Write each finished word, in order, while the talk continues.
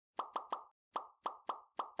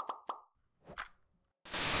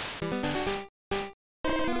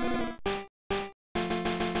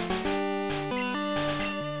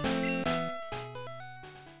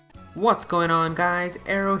What's going on, guys?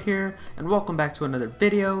 Aero here, and welcome back to another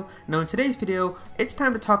video. Now in today's video, it's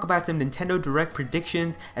time to talk about some Nintendo Direct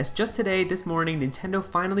predictions, as just today, this morning, Nintendo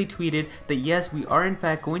finally tweeted that yes, we are in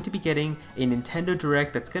fact going to be getting a Nintendo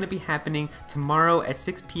Direct that's going to be happening tomorrow at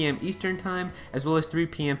 6 p.m. Eastern Time, as well as 3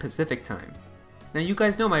 p.m. Pacific Time. Now you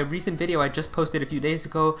guys know my recent video I just posted a few days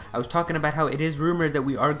ago. I was talking about how it is rumored that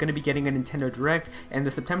we are going to be getting a Nintendo Direct, and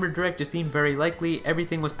the September Direct just seemed very likely.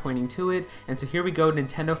 Everything was pointing to it, and so here we go.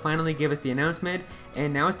 Nintendo finally gave us the announcement,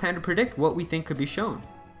 and now it's time to predict what we think could be shown.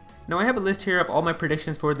 Now I have a list here of all my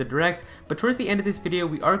predictions for the Direct, but towards the end of this video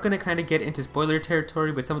we are going to kind of get into spoiler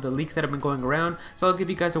territory with some of the leaks that have been going around, so I'll give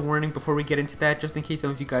you guys a warning before we get into that, just in case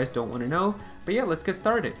some of you guys don't want to know. But yeah, let's get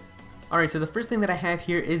started. Alright, so the first thing that I have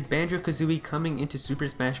here is Banjo-Kazooie coming into Super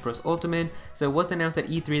Smash Bros. Ultimate. So it was announced at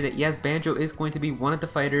E3 that yes, Banjo is going to be one of the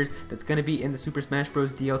fighters that's going to be in the Super Smash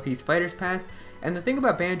Bros. DLC's Fighters Pass. And the thing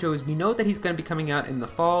about Banjo is we know that he's going to be coming out in the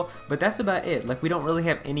fall, but that's about it. Like, we don't really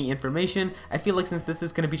have any information. I feel like since this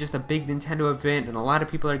is going to be just a big Nintendo event and a lot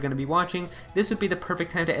of people are going to be watching, this would be the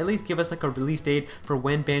perfect time to at least give us like a release date for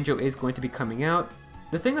when Banjo is going to be coming out.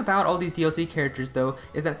 The thing about all these DLC characters though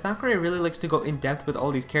is that Sakurai really likes to go in depth with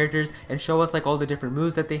all these characters and show us like all the different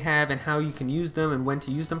moves that they have and how you can use them and when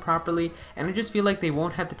to use them properly, and I just feel like they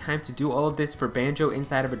won't have the time to do all of this for Banjo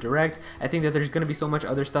inside of a Direct. I think that there's going to be so much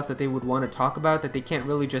other stuff that they would want to talk about that they can't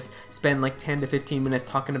really just spend like 10 to 15 minutes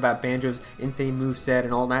talking about Banjo's insane moveset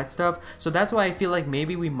and all that stuff. So that's why I feel like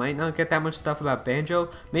maybe we might not get that much stuff about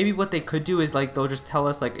Banjo. Maybe what they could do is like they'll just tell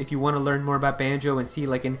us like if you want to learn more about Banjo and see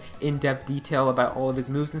like an in-depth detail about all of his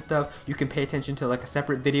moves and stuff, you can pay attention to like a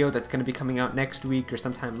separate video that's going to be coming out next week or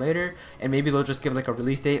sometime later, and maybe they'll just give like a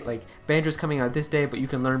release date like Banjo's coming out this day but you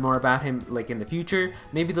can learn more about him like in the future.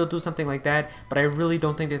 Maybe they'll do something like that, but I really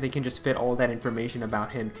don't think that they can just fit all that information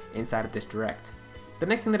about him inside of this Direct. The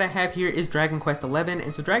next thing that I have here is Dragon Quest XI,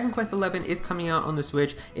 and so Dragon Quest XI is coming out on the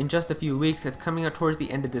Switch in just a few weeks. It's coming out towards the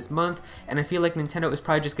end of this month, and I feel like Nintendo is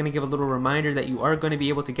probably just going to give a little reminder that you are going to be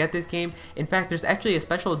able to get this game. In fact, there's actually a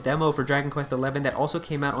special demo for Dragon Quest XI that also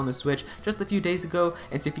came out on the Switch just a few days ago,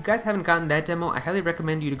 and so if you guys haven't gotten that demo, I highly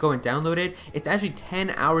recommend you to go and download it. It's actually 10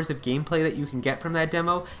 hours of gameplay that you can get from that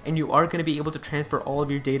demo, and you are going to be able to transfer all of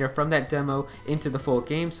your data from that demo into the full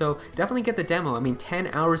game, so definitely get the demo. I mean, 10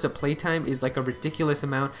 hours of playtime is like a ridiculous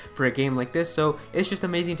amount for a game like this, so it's just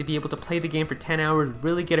amazing to be able to play the game for 10 hours,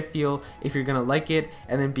 really get a feel if you're gonna like it,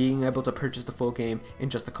 and then being able to purchase the full game in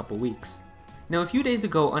just a couple weeks. Now a few days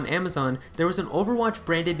ago on Amazon, there was an Overwatch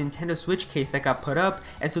branded Nintendo Switch case that got put up,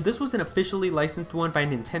 and so this was an officially licensed one by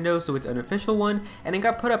Nintendo, so it's an official one, and it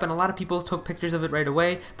got put up and a lot of people took pictures of it right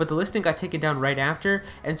away, but the listing got taken down right after,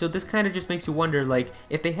 and so this kind of just makes you wonder, like,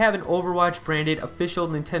 if they have an Overwatch branded official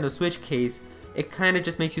Nintendo Switch case, it kind of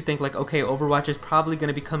just makes you think like, okay, Overwatch is probably going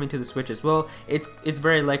to be coming to the Switch as well. It's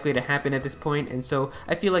very likely to happen at this point, and so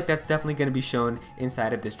I feel like that's definitely going to be shown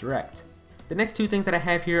inside of this Direct. The next two things that I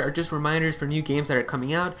have here are just reminders for new games that are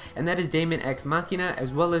coming out, and that is Daemon X Machina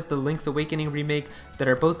as well as the Link's Awakening remake that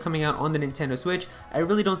are both coming out on the Nintendo Switch. I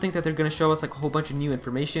really don't think that they're going to show us like a whole bunch of new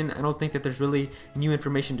information. I don't think that there's really new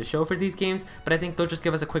information to show for these games, but I think they'll just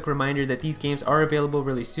give us a quick reminder that these games are available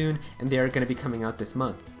really soon and they are going to be coming out this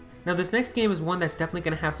month. Now this next game is one that's definitely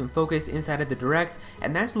going to have some focus inside of the Direct,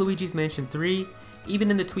 and that's Luigi's Mansion 3.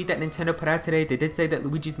 Even in the tweet that Nintendo put out today, they did say that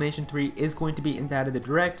Luigi's Mansion 3 is going to be inside of the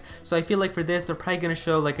Direct, so I feel like for this, they're probably going to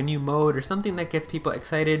show like a new mode or something that gets people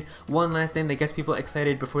excited, one last thing that gets people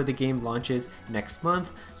excited before the game launches next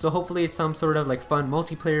month. So hopefully it's some sort of like fun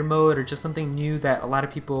multiplayer mode or just something new that a lot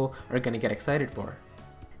of people are going to get excited for.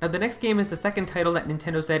 Now the next game is the second title that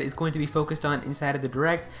Nintendo said is going to be focused on inside of the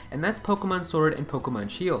Direct, and that's Pokemon Sword and Pokemon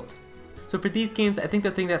Shield. So for these games, I think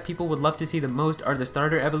the thing that people would love to see the most are the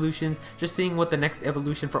starter evolutions. Just seeing what the next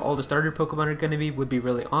evolution for all the starter Pokemon are going to be would be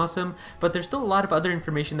really awesome, but there's still a lot of other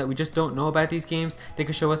information that we just don't know about these games. They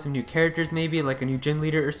could show us some new characters, maybe like a new gym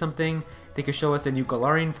leader or something. They could show us a new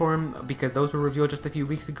Galarian form because those were revealed just a few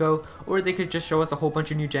weeks ago, or they could just show us a whole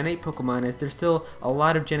bunch of new Gen 8 Pokemon, as there's still a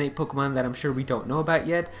lot of Gen 8 Pokemon that I'm sure we don't know about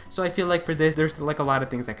yet. So I feel like for this, there's like a lot of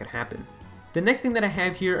things that could happen. The next thing that I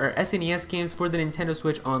have here are SNES games for the Nintendo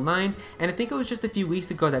Switch Online, and I think it was just a few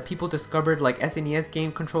weeks ago that people discovered like SNES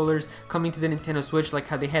game controllers coming to the Nintendo Switch, like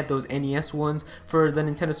how they had those NES ones for the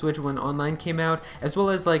Nintendo Switch when Online came out, as well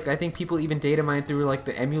as like I think people even data mined through like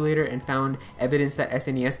the emulator and found evidence that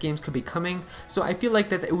SNES games could be coming. So I feel like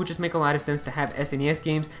that it would just make a lot of sense to have SNES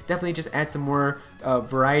games, definitely just add some more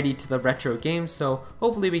variety to the retro games, so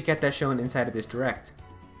hopefully we get that shown inside of this Direct.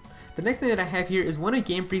 The next thing that I have here is one of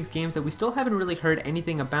Game Freak's games that we still haven't really heard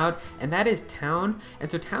anything about, and that is Town. And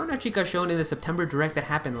so Town actually got shown in the September Direct that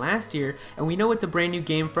happened last year, and we know it's a brand new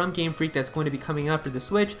game from Game Freak that's going to be coming out for the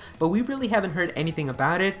Switch, but we really haven't heard anything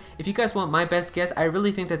about it. If you guys want my best guess, I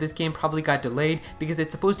really think that this game probably got delayed because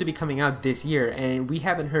it's supposed to be coming out this year, and we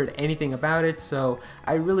haven't heard anything about it, so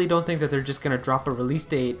I really don't think that they're just going to drop a release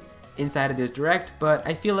date inside of this Direct, but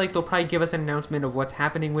I feel like they'll probably give us an announcement of what's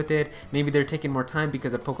happening with it. Maybe they're taking more time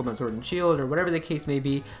because of Pokemon Sword and Shield or whatever the case may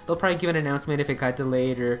be. They'll probably give an announcement if it got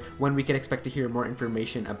delayed or when we can expect to hear more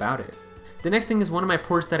information about it. The next thing is one of my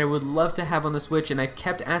ports that I would love to have on the Switch, and I've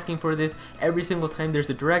kept asking for this every single time there's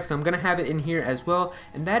a Direct, so I'm going to have it in here as well,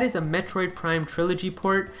 and that is a Metroid Prime Trilogy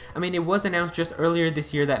port. I mean, it was announced just earlier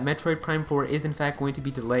this year that Metroid Prime 4 is in fact going to be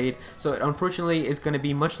delayed, so it unfortunately is going to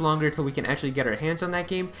be much longer till we can actually get our hands on that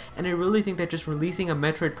game, and I really think that just releasing a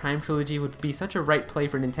Metroid Prime Trilogy would be such a right play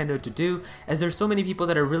for Nintendo to do, as there's so many people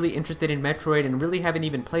that are really interested in Metroid and really haven't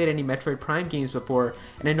even played any Metroid Prime games before,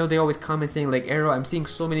 and I know they always comment saying like, Aero, I'm seeing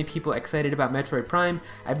so many people excited about Metroid Prime.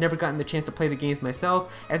 I've never gotten the chance to play the games myself,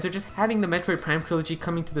 and so just having the Metroid Prime Trilogy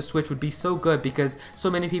coming to the Switch would be so good because so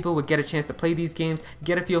many people would get a chance to play these games,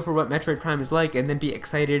 get a feel for what Metroid Prime is like, and then be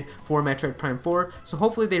excited for Metroid Prime 4. So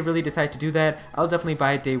hopefully they really decide to do that. I'll definitely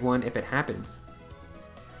buy it day one if it happens.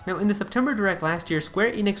 Now, in the September Direct last year,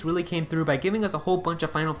 Square Enix really came through by giving us a whole bunch of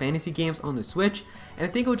Final Fantasy games on the Switch, and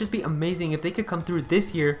I think it would just be amazing if they could come through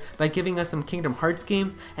this year by giving us some Kingdom Hearts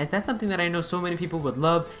games, as that's something that I know so many people would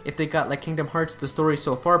love if they got like Kingdom Hearts The Story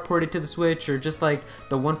So Far ported to the Switch, or just like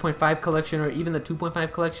the 1.5 collection or even the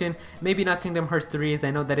 2.5 collection. Maybe not Kingdom Hearts 3, as I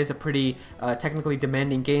know that is a pretty technically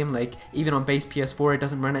demanding game, like even on base PS4 it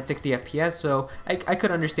doesn't run at 60 FPS, so I could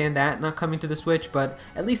understand that not coming to the Switch, but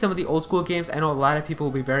at least some of the old school games, I know a lot of people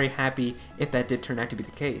will be very happy if that did turn out to be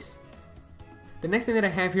the case. The next thing that I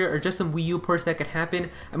have here are just some Wii U ports that could happen.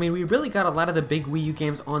 I mean, we really got a lot of the big Wii U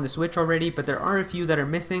games on the Switch already, but there are a few that are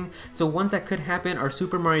missing. So ones that could happen are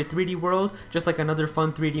Super Mario 3D World, just like another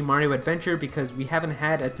fun 3D Mario adventure, because we haven't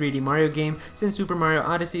had a 3D Mario game since Super Mario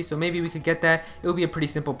Odyssey, so maybe we could get that. It would be a pretty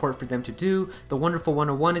simple port for them to do. The Wonderful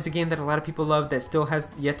 101 is a game that a lot of people love that still has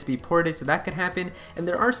yet to be ported, so that could happen. And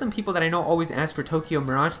there are some people that I know always ask for Tokyo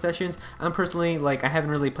Mirage Sessions. I'm personally, like, I haven't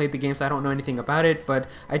really played the game, so I don't know anything about it, but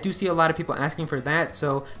I do see a lot of people asking for that,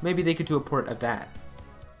 so maybe they could do a port of that.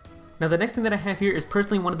 Now, the next thing that I have here is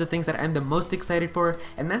personally one of the things that I'm the most excited for,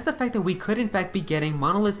 and that's the fact that we could in fact be getting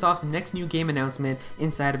Monolithsoft's next new game announcement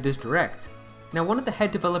inside of this Direct. Now, one of the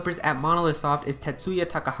head developers at Monolithsoft is Tetsuya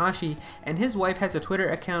Takahashi, and his wife has a Twitter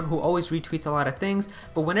account who always retweets a lot of things,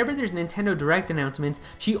 but whenever there's Nintendo Direct announcements,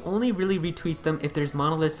 she only really retweets them if there's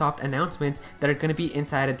Monolithsoft announcements that are going to be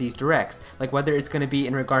inside of these Directs, like whether it's going to be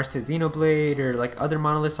in regards to Xenoblade or like other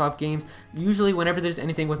Monolithsoft games. Usually whenever there's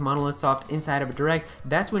anything with Monolithsoft inside of a Direct,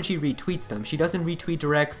 that's when she retweets them. She doesn't retweet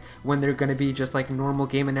Directs when they're going to be just like normal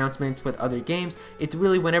game announcements with other games. It's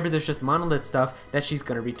really whenever there's just Monolith stuff that she's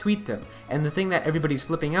going to retweet them. And the thing that everybody's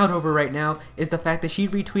flipping out over right now is the fact that she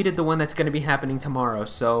retweeted the one that's going to be happening tomorrow.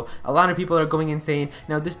 So a lot of people are going insane.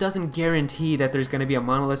 Now, this doesn't guarantee that there's going to be a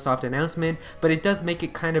Monolithsoft announcement, but it does make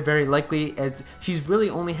it kind of very likely, as she's really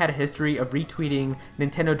only had a history of retweeting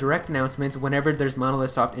Nintendo Direct announcements whenever there's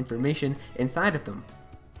Monolithsoft information inside of them.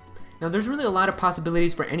 Now, there's really a lot of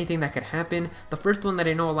possibilities for anything that could happen. The first one that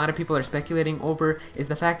I know a lot of people are speculating over is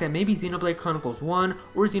the fact that maybe Xenoblade Chronicles 1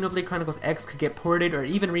 or Xenoblade Chronicles X could get ported or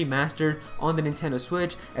even remastered on the Nintendo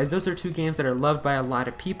Switch, as those are two games that are loved by a lot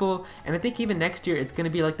of people. And I think even next year it's going to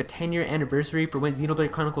be like the 10-year anniversary for when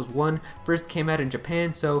Xenoblade Chronicles 1 first came out in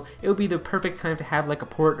Japan, so it would be the perfect time to have like a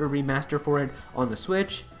port or remaster for it on the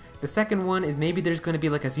Switch. The second one is maybe there's going to be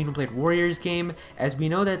like a Xenoblade Warriors game, as we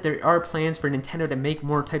know that there are plans for Nintendo to make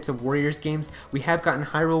more types of Warriors games. We have gotten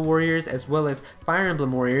Hyrule Warriors as well as Fire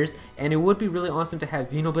Emblem Warriors, and it would be really awesome to have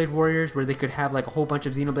Xenoblade Warriors where they could have like a whole bunch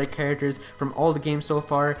of Xenoblade characters from all the games so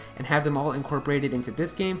far and have them all incorporated into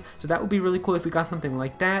this game. So that would be really cool if we got something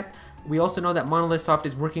like that. We also know that Monolithsoft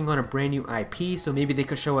is working on a brand new IP, so maybe they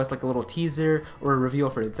could show us like a little teaser or a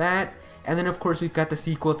reveal for that. And then of course we've got the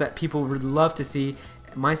sequels that people would love to see,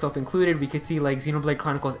 myself included. We could see like Xenoblade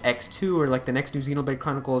Chronicles X2 or like the next new Xenoblade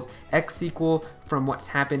Chronicles X sequel from what's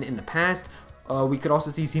happened in the past. We could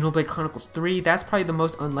also see Xenoblade Chronicles 3. That's probably the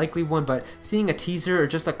most unlikely one, but seeing a teaser or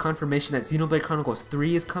just a confirmation that Xenoblade Chronicles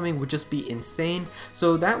 3 is coming would just be insane.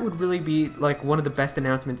 So that would really be like one of the best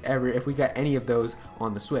announcements ever if we got any of those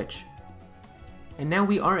on the Switch. And now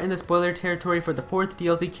we are in the spoiler territory for the 4th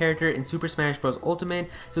DLC character in Super Smash Bros.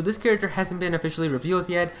 Ultimate. So this character hasn't been officially revealed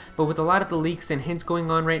yet, but with a lot of the leaks and hints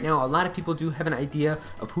going on right now, a lot of people do have an idea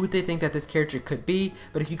of who they think that this character could be.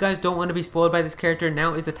 But if you guys don't want to be spoiled by this character,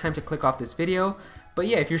 now is the time to click off this video. But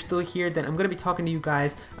yeah, if you're still here, then I'm going to be talking to you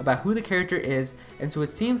guys about who the character is. And so it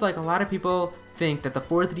seems like a lot of people think that the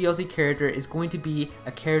 4th DLC character is going to be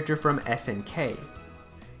a character from SNK.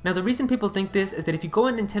 Now the reason people think this is that if you go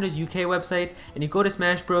on Nintendo's UK website and you go to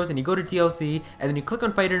Smash Bros and you go to DLC and then you click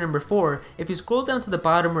on fighter number 4, if you scroll down to the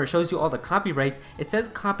bottom where it shows you all the copyrights, it says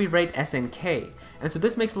copyright SNK. And so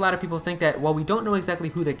this makes a lot of people think that while we don't know exactly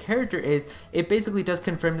who the character is, it basically does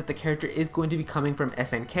confirm that the character is going to be coming from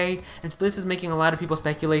SNK. And so this is making a lot of people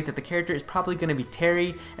speculate that the character is probably going to be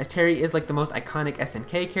Terry, as Terry is like the most iconic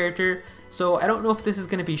SNK character. So I don't know if this is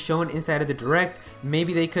going to be shown inside of the Direct.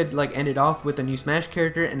 Maybe they could like end it off with a new Smash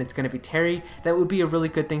character and it's going to be Terry. That would be a really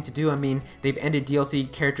good thing to do. I mean, they've ended DLC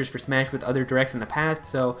characters for Smash with other Directs in the past,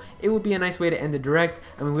 so it would be a nice way to end the Direct.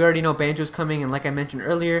 I mean, we already know Banjo's coming, and like I mentioned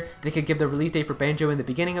earlier, they could give the release date for Banjo in the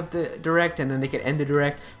beginning of the Direct, and then they could end the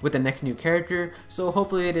Direct with the next new character. So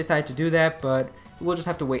hopefully they decide to do that, but we'll just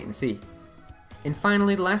have to wait and see. And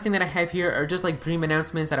finally, the last thing that I have here are just like dream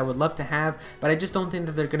announcements that I would love to have, but I just don't think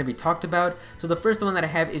that they're going to be talked about. So the first one that I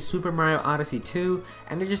have is Super Mario Odyssey 2,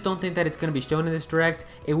 and I just don't think that it's going to be shown in this Direct.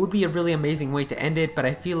 It would be a really amazing way to end it, but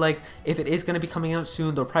I feel like if it is going to be coming out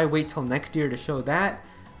soon, they'll probably wait till next year to show that.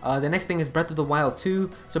 The next thing is Breath of the Wild 2.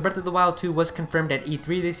 So Breath of the Wild 2 was confirmed at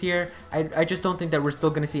E3 this year. I just don't think that we're still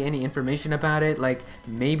going to see any information about it. Like,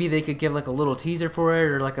 maybe they could give like a little teaser for it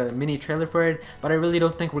or like a mini trailer for it, but I really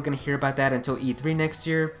don't think we're going to hear about that until E3 next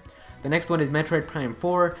year. The next one is Metroid Prime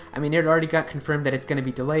 4. I mean, it already got confirmed that it's going to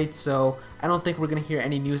be delayed, so I don't think we're going to hear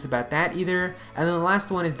any news about that either. And then the last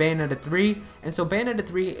one is Bayonetta 3. And so Bayonetta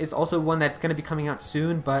 3 is also one that's going to be coming out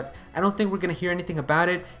soon, but I don't think we're going to hear anything about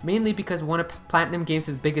it, mainly because one of Platinum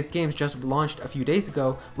Games' biggest games just launched a few days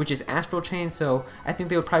ago, which is Astral Chain, so I think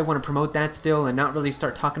they would probably want to promote that still and not really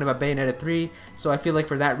start talking about Bayonetta 3. So I feel like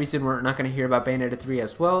for that reason, we're not going to hear about Bayonetta 3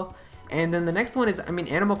 as well. And then the next one is, I mean,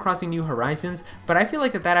 Animal Crossing New Horizons, but I feel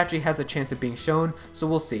like that actually has a chance of being shown, so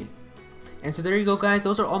we'll see. And so there you go, guys.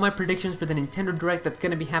 Those are all my predictions for the Nintendo Direct that's going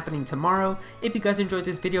to be happening tomorrow. If you guys enjoyed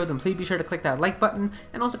this video, then please be sure to click that like button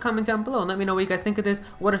and also comment down below and let me know what you guys think of this.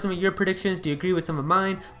 What are some of your predictions? Do you agree with some of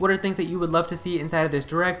mine? What are things that you would love to see inside of this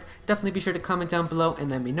Direct? Definitely be sure to comment down below and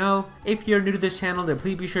let me know. If you're new to this channel, then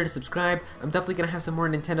please be sure to subscribe. I'm definitely going to have some more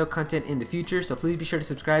Nintendo content in the future, so please be sure to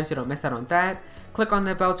subscribe so you don't miss out on that. Click on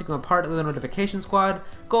that bell to become a part of the notification squad.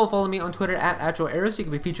 Go follow me on Twitter at Aero so you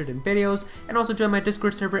can be featured in videos, and also join my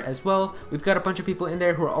Discord server as well. We've got a bunch of people in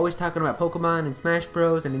there who are always talking about Pokemon and Smash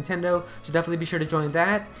Bros and Nintendo, so definitely be sure to join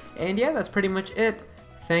that. And yeah, that's pretty much it.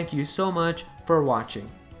 Thank you so much for watching.